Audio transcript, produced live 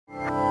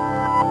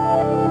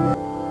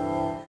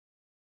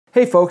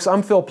Hey folks,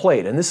 I'm Phil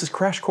Plait, and this is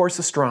Crash Course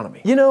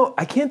Astronomy. You know,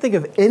 I can't think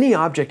of any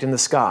object in the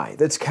sky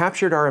that's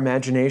captured our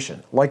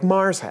imagination like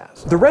Mars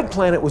has. The red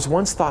planet was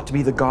once thought to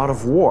be the god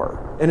of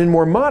war, and in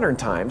more modern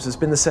times has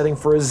been the setting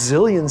for a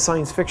zillion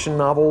science fiction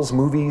novels,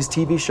 movies,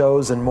 TV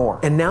shows, and more.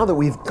 And now that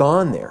we've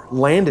gone there,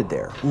 landed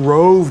there,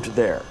 roved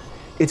there,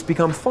 it's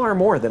become far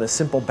more than a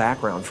simple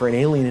background for an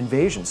alien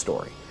invasion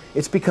story.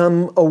 It's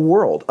become a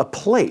world, a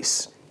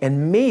place,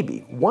 and maybe,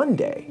 one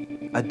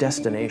day, a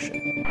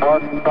destination.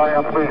 One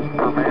triumph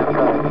for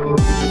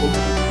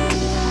mankind.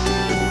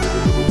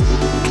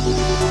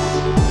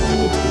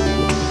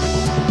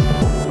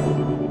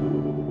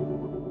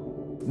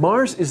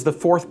 Mars is the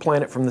fourth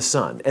planet from the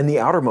Sun and the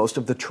outermost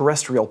of the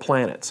terrestrial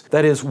planets,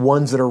 that is,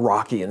 ones that are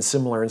rocky and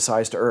similar in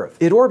size to Earth.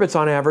 It orbits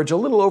on average a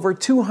little over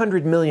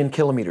 200 million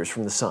kilometers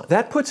from the Sun.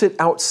 That puts it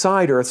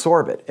outside Earth's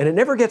orbit, and it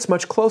never gets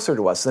much closer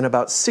to us than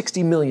about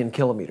 60 million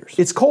kilometers.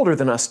 It's colder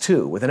than us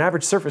too, with an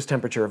average surface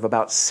temperature of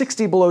about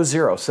 60 below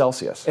zero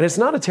Celsius. And it's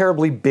not a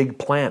terribly big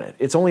planet,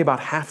 it's only about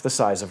half the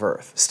size of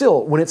Earth.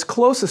 Still, when it's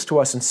closest to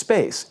us in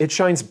space, it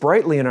shines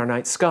brightly in our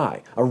night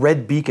sky, a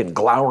red beacon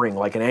glowering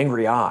like an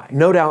angry eye.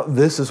 No doubt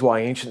this is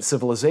why ancient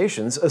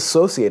civilizations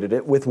associated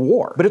it with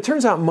war. But it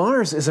turns out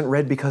Mars isn't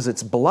red because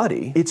it's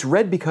bloody, it's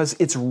red because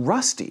it's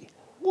rusty.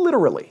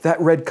 Literally.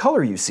 That red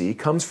color you see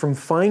comes from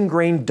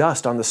fine-grained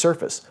dust on the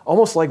surface,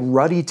 almost like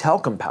ruddy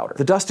talcum powder.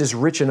 The dust is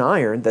rich in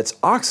iron that's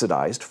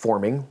oxidized,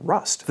 forming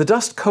rust. The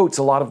dust coats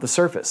a lot of the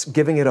surface,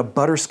 giving it a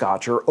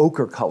butterscotch or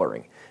ochre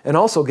coloring, and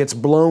also gets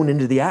blown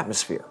into the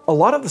atmosphere. A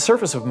lot of the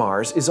surface of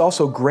Mars is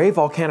also gray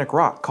volcanic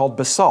rock called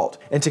basalt,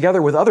 and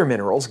together with other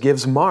minerals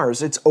gives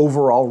Mars its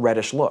overall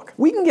reddish look.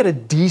 We can get a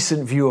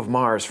decent view of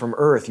Mars from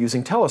Earth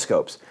using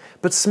telescopes,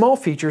 but small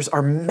features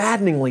are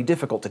maddeningly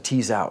difficult to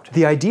tease out.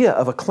 The idea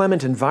of a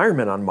clement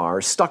environment on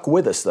Mars stuck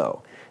with us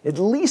though, at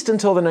least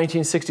until the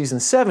 1960s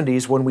and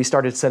 70s when we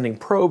started sending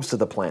probes to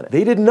the planet.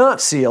 They did not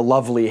see a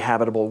lovely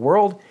habitable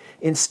world.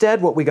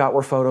 Instead, what we got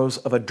were photos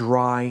of a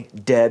dry,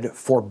 dead,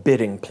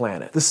 forbidding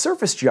planet. The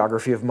surface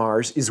geography of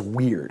Mars is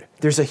weird.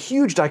 There's a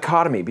huge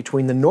dichotomy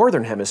between the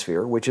northern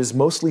hemisphere, which is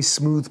mostly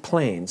smooth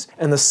plains,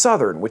 and the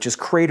southern, which is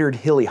cratered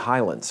hilly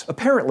highlands.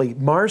 Apparently,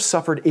 Mars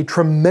suffered a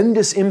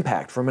tremendous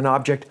impact from an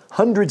object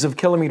hundreds of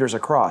kilometers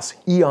across,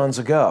 eons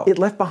ago. It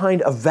left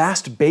behind a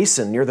vast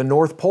basin near the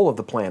north pole of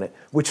the planet,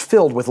 which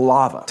filled with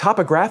lava.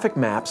 Topographic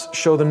maps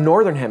show the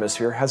northern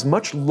hemisphere has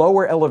much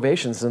lower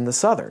elevations than the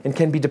southern, and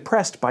can be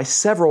depressed by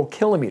several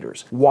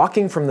kilometers.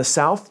 Walking from the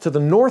south to the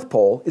North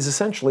Pole is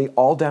essentially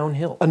all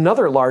downhill.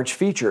 Another large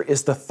feature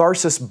is the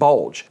Tharsis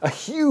Bulge, a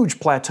huge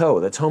plateau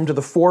that's home to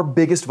the four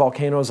biggest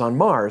volcanoes on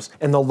Mars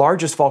and the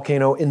largest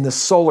volcano in the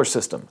solar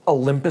system,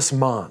 Olympus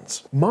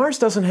Mons. Mars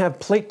doesn't have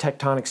plate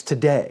tectonics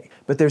today,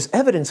 but there's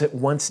evidence it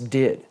once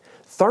did.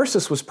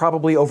 Tharsis was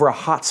probably over a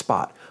hot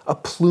spot, a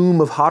plume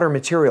of hotter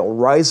material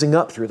rising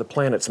up through the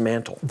planet's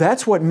mantle.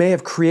 That's what may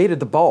have created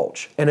the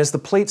bulge, and as the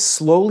plate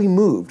slowly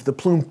moved, the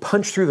plume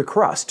punched through the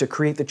crust to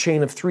create the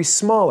chain of three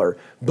smaller,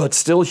 but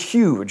still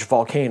huge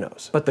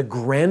volcanoes. But the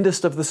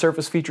grandest of the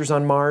surface features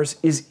on Mars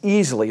is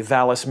easily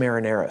Valles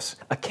Marineris,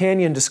 a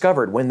canyon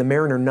discovered when the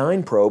Mariner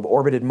 9 probe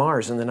orbited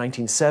Mars in the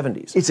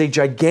 1970s. It's a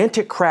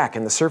gigantic crack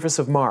in the surface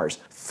of Mars,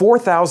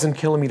 4,000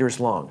 kilometers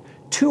long,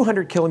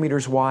 200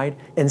 kilometers wide,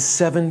 and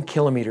 7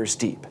 kilometers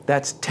deep.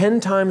 That's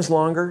 10 times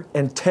longer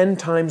and 10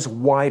 times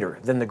wider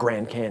than the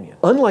Grand Canyon.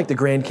 Unlike the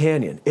Grand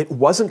Canyon, it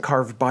wasn't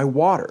carved by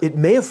water. It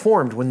may have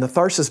formed when the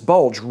Tharsis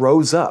Bulge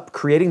rose up,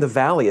 creating the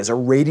valley as a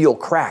radial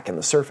crack in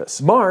the surface.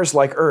 Mars,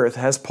 like Earth,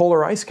 has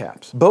polar ice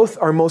caps. Both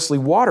are mostly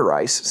water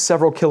ice,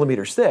 several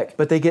kilometers thick,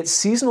 but they get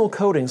seasonal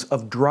coatings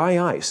of dry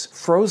ice,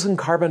 frozen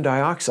carbon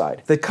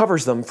dioxide, that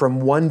covers them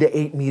from 1 to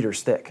 8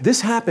 meters thick. This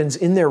happens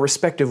in their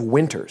respective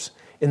winters.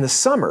 In the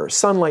summer,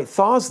 sunlight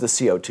thaws the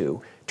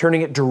CO2,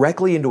 turning it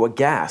directly into a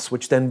gas,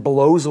 which then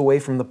blows away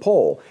from the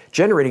pole,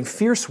 generating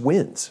fierce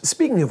winds.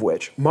 Speaking of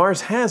which,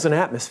 Mars has an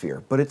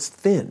atmosphere, but it's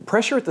thin.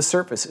 Pressure at the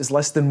surface is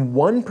less than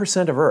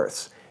 1% of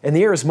Earth's, and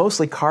the air is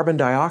mostly carbon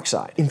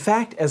dioxide. In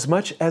fact, as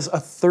much as a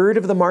third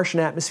of the Martian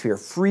atmosphere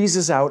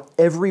freezes out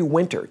every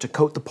winter to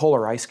coat the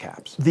polar ice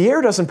caps. The air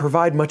doesn't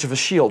provide much of a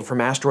shield from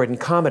asteroid and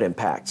comet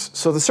impacts,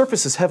 so the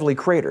surface is heavily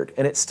cratered,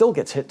 and it still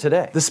gets hit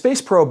today. The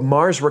space probe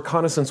Mars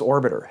Reconnaissance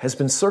Orbiter has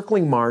been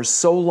circling Mars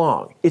so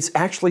long, it's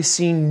actually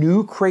seen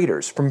new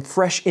craters from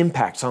fresh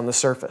impacts on the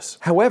surface.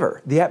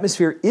 However, the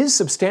atmosphere is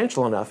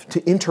substantial enough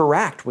to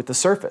interact with the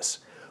surface.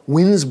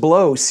 Winds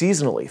blow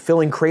seasonally,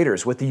 filling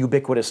craters with the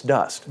ubiquitous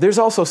dust. There's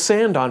also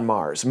sand on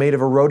Mars, made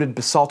of eroded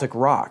basaltic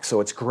rock,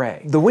 so it's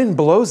gray. The wind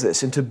blows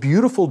this into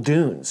beautiful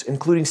dunes,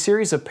 including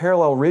series of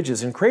parallel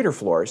ridges and crater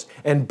floors,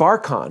 and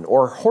barcon,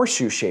 or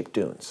horseshoe-shaped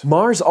dunes.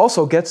 Mars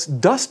also gets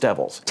dust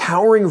devils,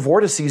 towering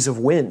vortices of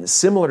winds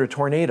similar to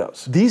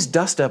tornadoes. These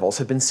dust devils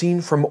have been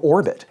seen from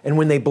orbit, and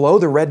when they blow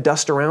the red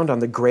dust around on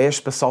the grayish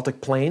basaltic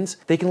plains,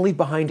 they can leave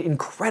behind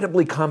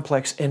incredibly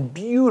complex and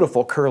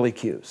beautiful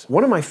curlicues.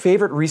 One of my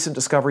favorite recent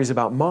discoveries discoveries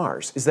about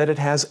Mars is that it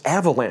has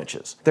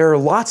avalanches. There are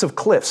lots of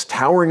cliffs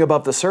towering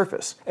above the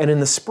surface, and in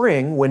the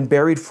spring, when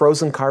buried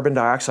frozen carbon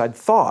dioxide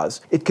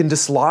thaws, it can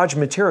dislodge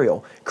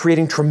material,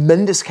 creating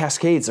tremendous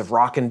cascades of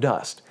rock and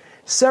dust.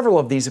 Several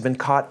of these have been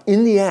caught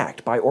in the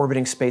act by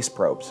orbiting space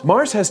probes.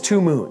 Mars has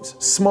 2 moons,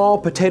 small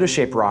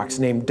potato-shaped rocks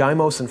named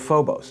Deimos and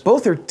Phobos.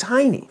 Both are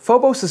tiny.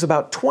 Phobos is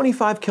about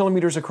 25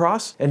 kilometers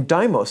across, and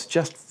Deimos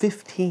just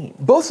 15.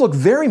 Both look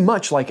very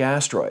much like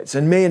asteroids,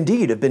 and may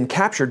indeed have been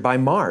captured by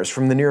Mars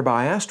from the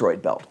nearby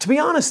asteroid belt. To be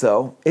honest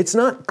though, it's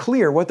not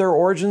clear what their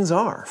origins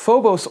are.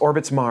 Phobos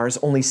orbits Mars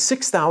only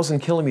 6,000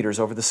 kilometers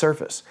over the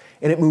surface,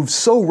 and it moves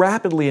so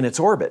rapidly in its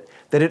orbit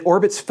that it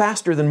orbits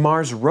faster than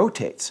Mars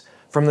rotates.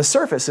 From the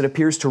surface, it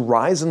appears to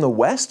rise in the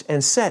west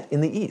and set in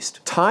the east.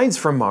 Tides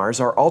from Mars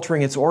are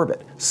altering its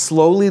orbit,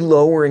 slowly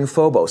lowering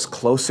Phobos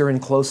closer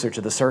and closer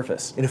to the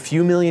surface. In a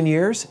few million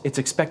years, it's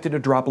expected to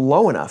drop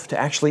low enough to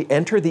actually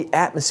enter the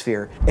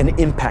atmosphere and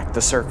impact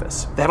the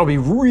surface. That'll be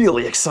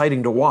really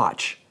exciting to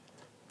watch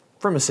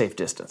from a safe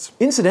distance.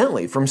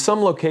 Incidentally, from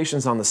some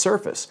locations on the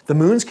surface, the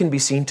moons can be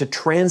seen to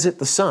transit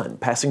the sun,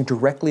 passing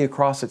directly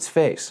across its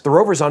face. The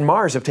rovers on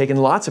Mars have taken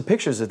lots of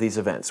pictures of these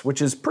events,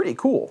 which is pretty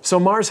cool. So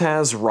Mars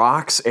has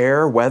rocks,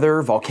 air,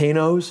 weather,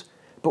 volcanoes.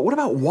 But what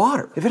about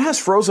water? If it has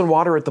frozen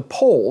water at the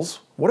poles,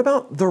 what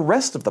about the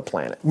rest of the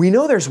planet? We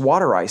know there's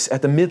water ice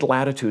at the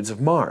mid-latitudes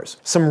of Mars.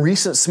 Some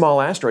recent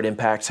small asteroid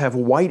impacts have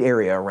white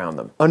area around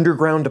them,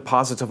 underground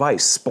deposits of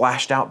ice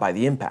splashed out by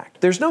the impact.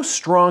 There's no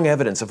strong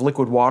evidence of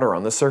liquid water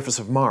on the surface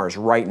of Mars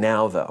right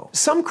now, though.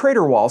 Some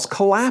crater walls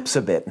collapse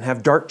a bit and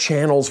have dark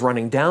channels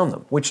running down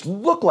them, which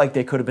look like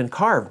they could have been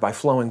carved by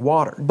flowing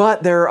water.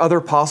 But there are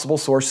other possible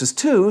sources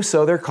too,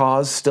 so their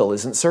cause still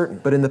isn't certain.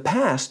 But in the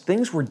past,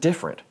 things were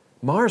different.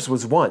 Mars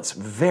was once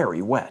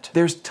very wet.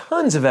 There's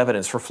tons of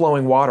evidence for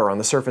flowing water on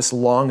the surface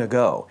long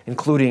ago,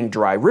 including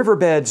dry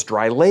riverbeds,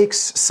 dry lakes,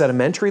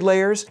 sedimentary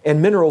layers, and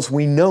minerals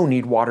we know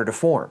need water to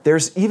form.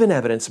 There's even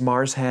evidence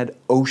Mars had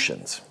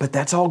oceans. But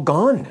that's all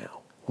gone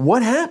now.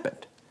 What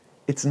happened?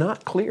 It's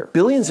not clear.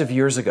 Billions of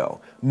years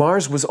ago,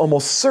 Mars was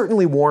almost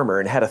certainly warmer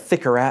and had a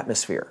thicker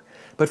atmosphere.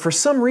 But for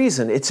some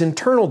reason, its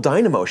internal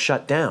dynamo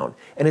shut down,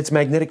 and its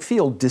magnetic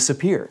field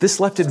disappeared. This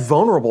left it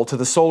vulnerable to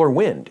the solar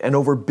wind, and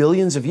over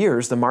billions of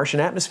years, the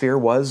Martian atmosphere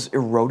was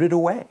eroded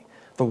away.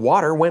 The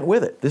water went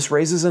with it. This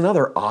raises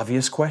another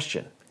obvious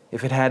question.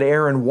 If it had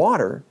air and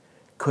water,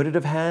 could it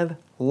have had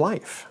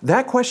life?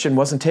 That question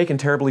wasn't taken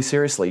terribly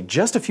seriously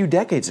just a few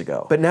decades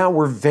ago, but now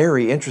we're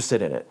very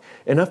interested in it,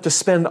 enough to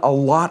spend a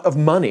lot of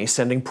money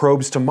sending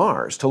probes to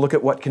Mars to look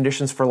at what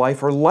conditions for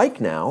life are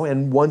like now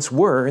and once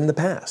were in the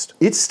past.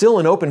 It's still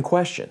an open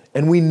question,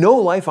 and we know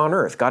life on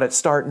Earth got its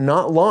start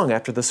not long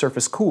after the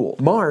surface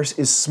cooled. Mars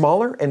is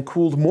smaller and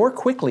cooled more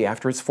quickly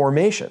after its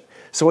formation,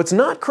 so it's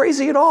not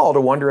crazy at all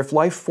to wonder if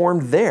life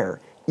formed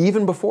there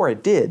even before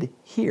it did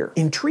here.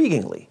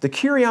 Intriguingly, the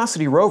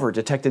Curiosity rover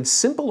detected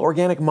simple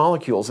organic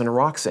molecules in a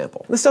rock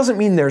sample. This doesn't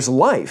mean there's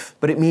life,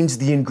 but it means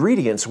the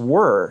ingredients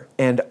were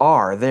and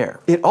are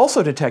there. It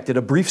also detected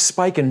a brief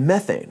spike in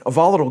methane, a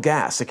volatile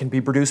gas that can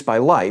be produced by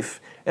life,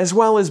 as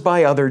well as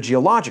by other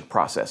geologic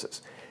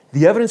processes.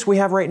 The evidence we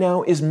have right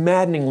now is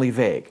maddeningly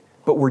vague,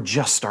 but we're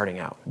just starting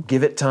out.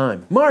 Give it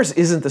time. Mars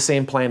isn't the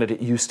same planet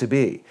it used to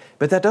be,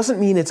 but that doesn't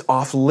mean it's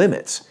off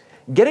limits.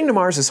 Getting to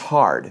Mars is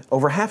hard.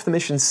 Over half the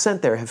missions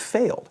sent there have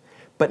failed,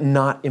 but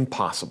not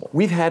impossible.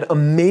 We've had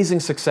amazing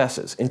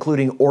successes,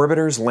 including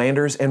orbiters,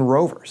 landers, and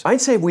rovers. I'd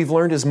say we've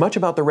learned as much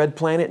about the red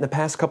planet in the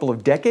past couple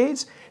of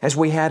decades as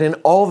we had in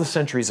all the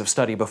centuries of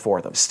study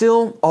before them.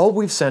 Still, all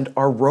we've sent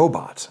are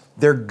robots.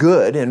 They're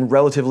good and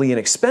relatively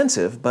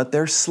inexpensive, but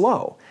they're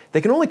slow.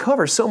 They can only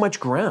cover so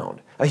much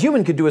ground. A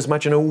human could do as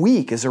much in a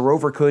week as a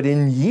rover could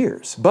in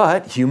years.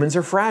 But humans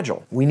are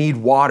fragile. We need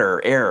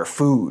water, air,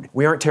 food.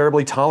 We aren't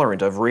terribly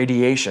tolerant of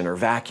radiation or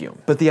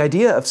vacuum. But the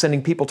idea of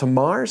sending people to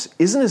Mars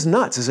isn't as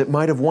nuts as it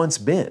might have once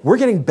been. We're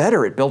getting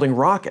better at building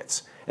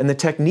rockets, and the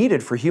tech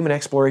needed for human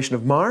exploration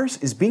of Mars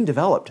is being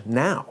developed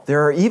now.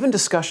 There are even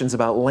discussions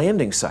about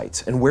landing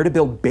sites and where to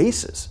build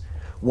bases.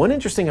 One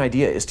interesting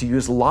idea is to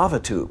use lava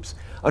tubes,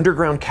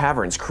 underground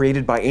caverns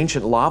created by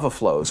ancient lava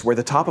flows where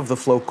the top of the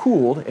flow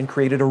cooled and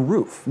created a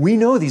roof. We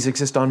know these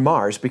exist on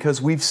Mars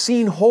because we've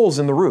seen holes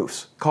in the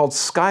roofs, called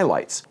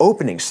skylights,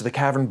 openings to the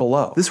cavern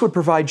below. This would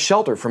provide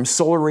shelter from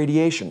solar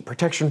radiation,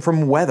 protection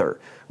from weather.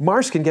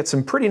 Mars can get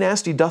some pretty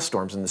nasty dust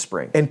storms in the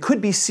spring, and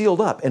could be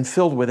sealed up and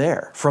filled with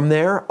air. From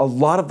there, a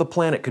lot of the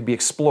planet could be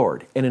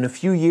explored, and in a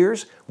few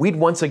years, we'd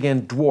once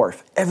again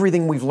dwarf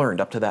everything we've learned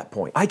up to that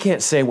point. I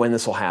can't say when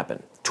this will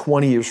happen.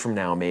 20 years from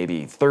now,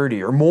 maybe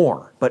 30 or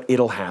more, but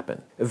it'll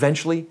happen.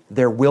 Eventually,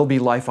 there will be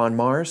life on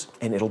Mars,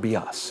 and it'll be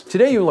us.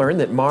 Today you learned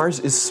that Mars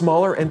is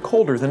smaller and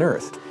colder than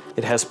Earth.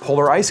 It has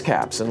polar ice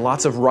caps and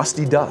lots of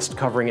rusty dust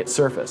covering its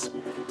surface.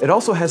 It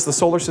also has the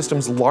solar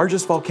system's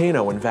largest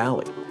volcano and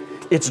valley.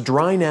 It's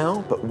dry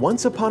now, but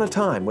once upon a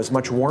time was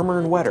much warmer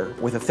and wetter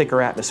with a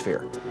thicker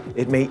atmosphere.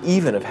 It may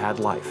even have had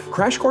life.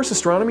 Crash Course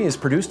Astronomy is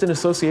produced in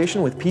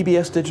association with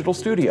PBS Digital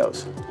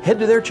Studios. Head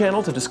to their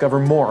channel to discover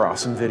more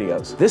awesome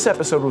videos. This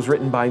episode was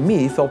written by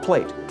me, Phil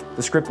Plait.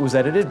 The script was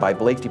edited by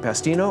Blake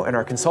DiPastino, and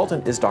our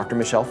consultant is Dr.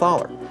 Michelle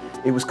Thaler.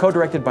 It was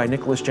co-directed by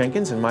Nicholas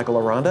Jenkins and Michael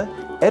Aranda,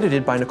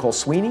 edited by Nicole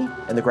Sweeney,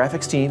 and the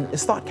graphics team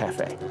is Thought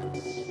Cafe.